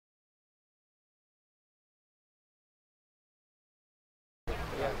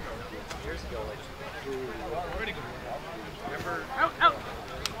Out, out.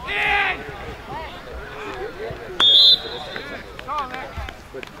 In!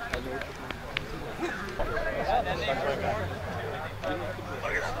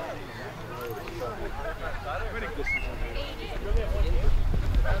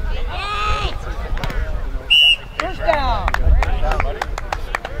 First down.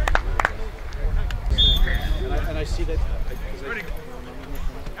 And I see that.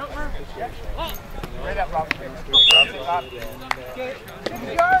 Right up, Rob. 6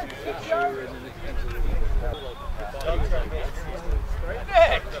 yards. 6 yards.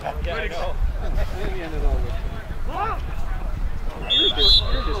 Nick! Yeah, I know.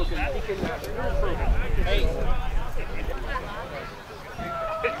 Hey.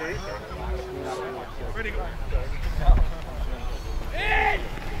 Ready to go. In!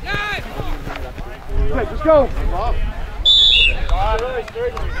 Nine! Let's go!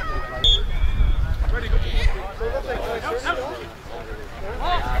 Ready to go.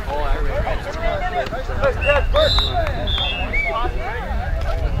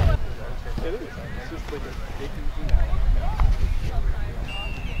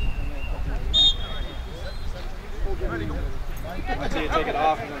 I see you take it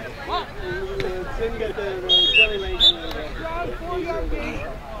off and then get the jelly legs and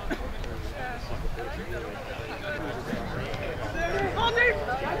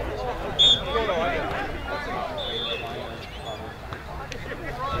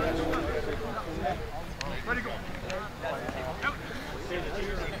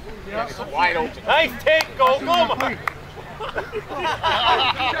wide open. Nice take, go, That's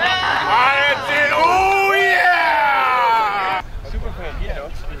it. Oh, yeah! Super fan, you know.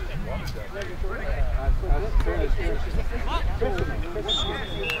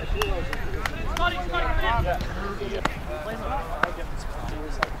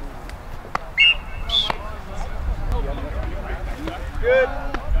 Good.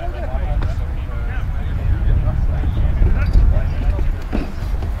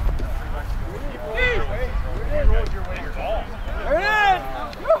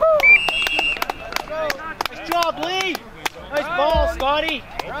 Nice job, Lee. Nice ball, Scotty.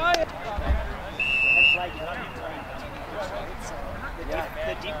 Right.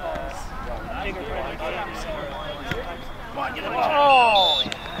 The deep balls. Bigger for the games. Come on, get the ball. Oh!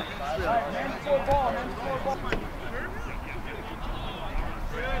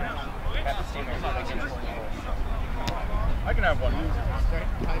 I can have one. I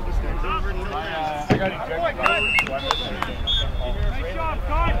got nice job,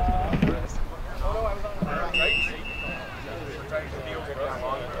 Scott. Oh, no, I was on the right. We're trying to steal it down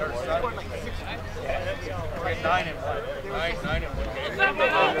long. We're at 9 and 1. 9 and 1. Exactly.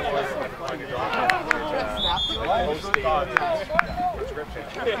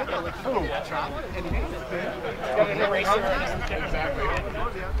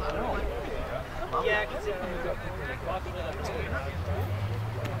 Yeah, because walking it up too.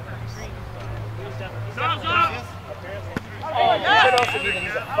 Oh, you could also need to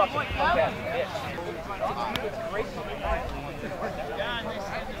use a fucking podcast bitch. Great.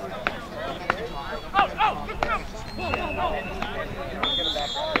 Oh, good come. Whoa.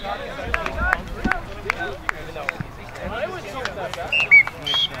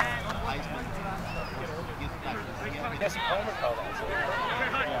 Yes, Palmer called that.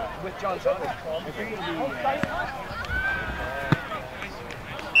 With John Sutter.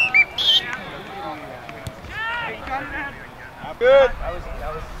 Good. I was.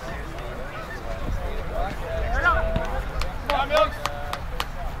 Come on, Milks.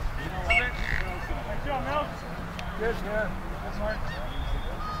 Good, man. That's smart.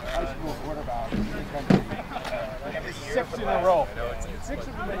 High school quarterback. 6 in a row. 6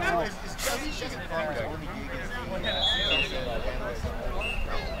 of them in a row.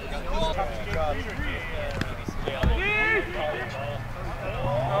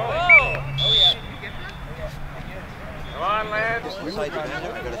 Come on, Lance. Beside your band, I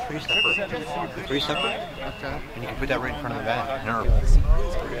got a 3-stepper. 3-stepper? Okay. And you can put that right in front of the band. No.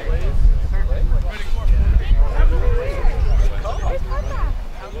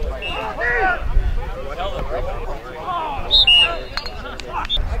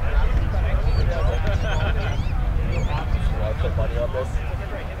 Put money on this?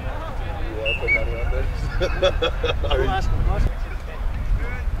 You want to put money on this?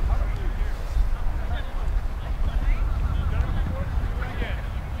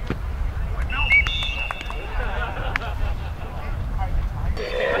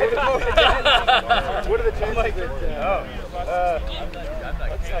 What are the chances that...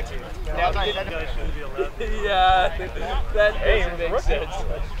 Now that shouldn't be allowed. Yeah, that doesn't make sense.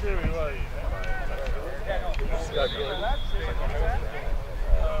 That's true, he was.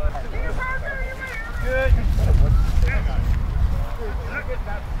 Good.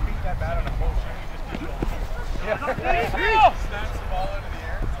 Beat that bat on a motion. Snaps the ball into the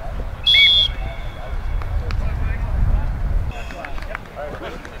air.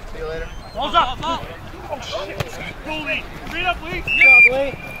 See you later. Balls up! Oh shit! Go Lee! Read up, Lee! Good job,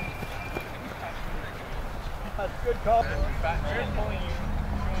 Lee. That's good call.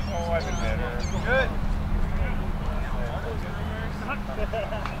 Oh, I've been better. Good.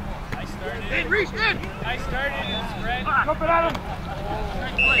 I started. Hey, Reese, good! I started and spread. Jump it at him!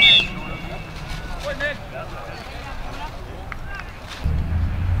 Boy, man.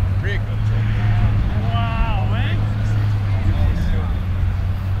 Very good. Wow, man.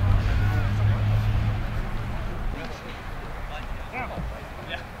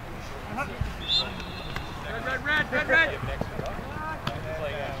 Red.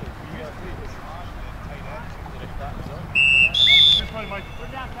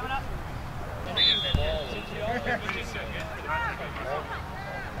 We're down, coming up.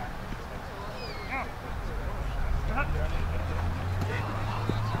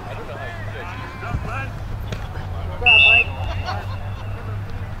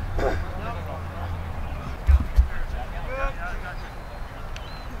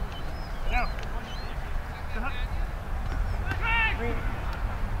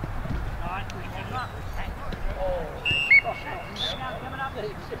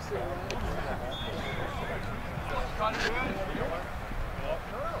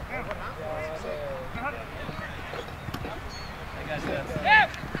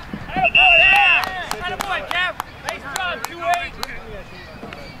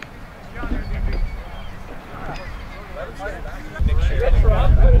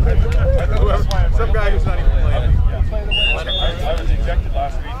 Some guy who's not even playing. I was ejected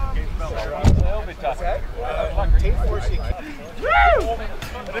last week. It'll be tough. Team force you. Woo!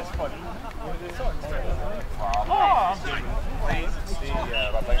 That is funny.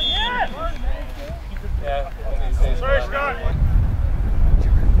 Sorry, Scott.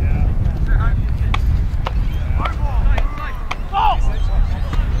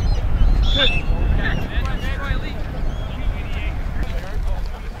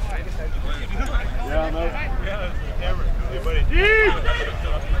 Yeah, no. Hey, buddy.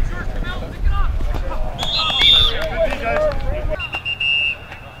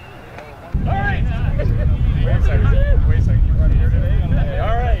 Wait a second. You run here today? Hey,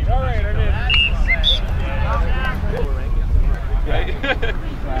 all right, I'm in.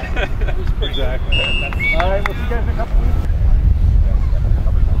 Exactly. All right, we'll see you guys in a couple weeks.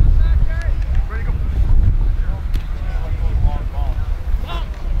 Ready to go.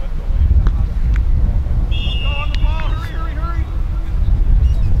 Go on the ball. Hurry.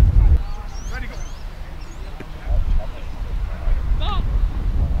 Ready to go.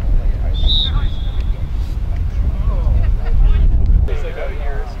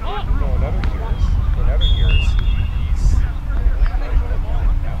 In other years, he's so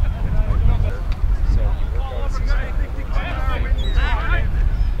you work out a season.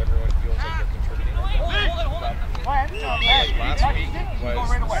 Everyone feels like they're contributing. Like last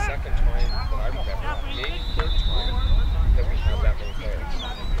week was the second time that I remember, maybe third time that we had that many players.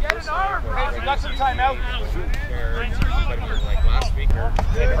 Get an arm! Hey, we got some time out. But like last week, and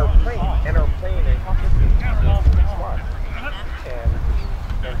are playing in squad.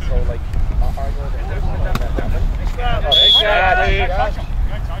 And so like I know the first time that happened.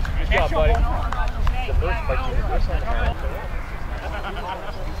 Good job, buddy. The first time that happened.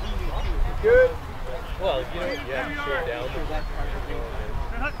 Good. Well, you know, yeah, straight down.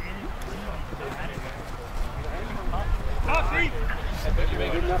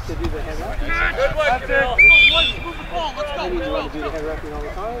 Good enough to do the head wrapping. Good one, Camille. Move the ball. Let's go. Do you want to do the head wrapping all the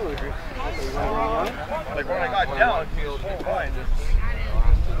time, or do you want to run? Like when I got down, it feels fine.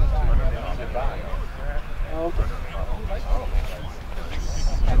 Oh, okay.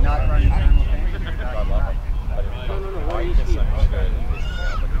 And not running simultaneously? No. Why are you speaking?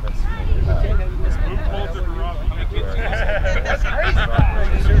 That's crazy.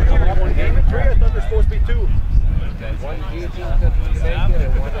 One game and 3, I thought there's supposed to be 2. One GG couldn't make it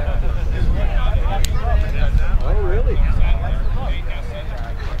and one Oh, really?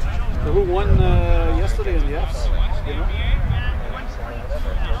 So who won yesterday in the Fs? You know? I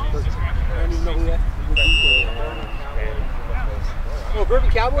don't even know who that is. Oh, Bourbon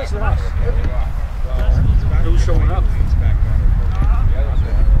Cowboys and us. Who's showing up?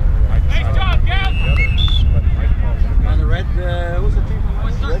 Nice job, Gav! On the red, who's the team?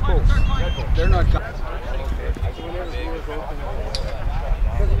 got cut.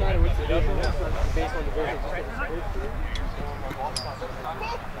 Doesn't matter which division, it's not based on division.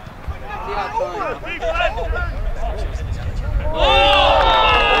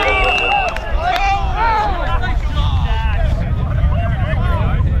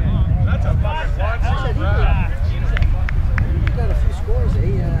 That's a fucking watch. He got a few scores,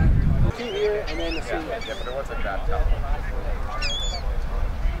 two here and then the senior. Yeah, but it wasn't that tough.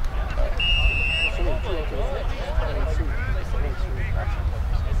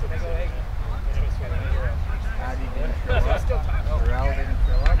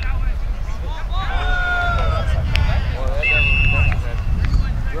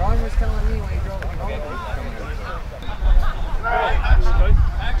 Ron was telling me when he drove home.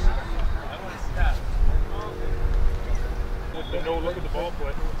 No, look at the ball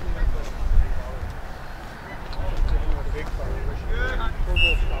play.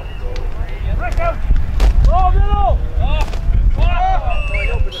 Rick out! Oh, middle! I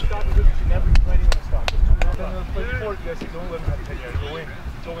know, but the stop is you never ready when to stop. Then the play before, you guys said, don't let him have 10 yards, go in.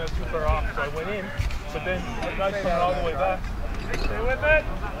 Don't let him too far off. So I went in, but then the guy's coming all the way back. Stay with it!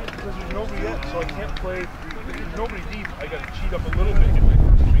 Because there's nobody yet, so I can't play. If there's nobody deep, I got to cheat up a little bit. Get my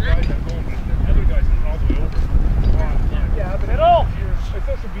first 3 guys that going, but the other guys are all the way over. Yeah, but middle! I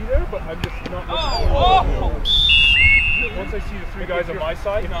supposed to be there, but I'm just not looking forward. Once I see the 3 guys on my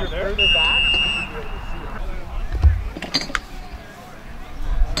side, if you're further back,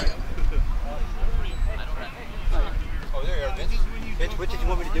 Oh, there you are, Vince. Vince, what did you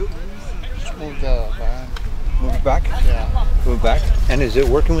want me to do? Just move the van. Move it back? Yeah. Move it back. And is it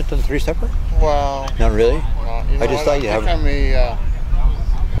working with the 3 separate? Well, Not really? I just thought you have.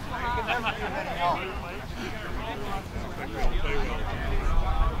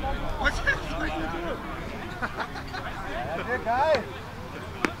 What's that? Good guy.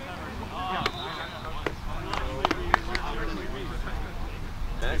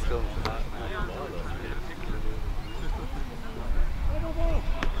 That's still not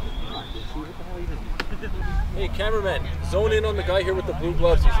Hey, cameraman, zone in on the guy here with the blue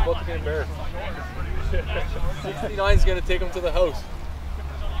gloves. He's about to get embarrassed. 69 is going to take him to the house.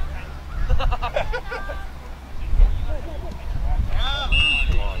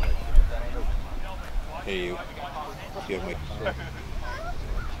 Hey, you. You have me.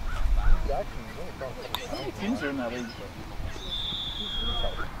 teams are in that league.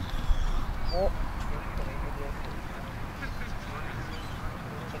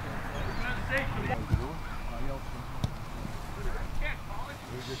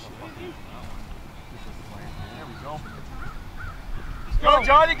 Go,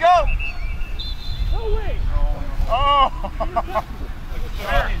 Johnny, go! No way! Oh!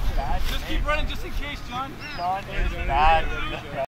 Just keep running just in case, John. John is bad.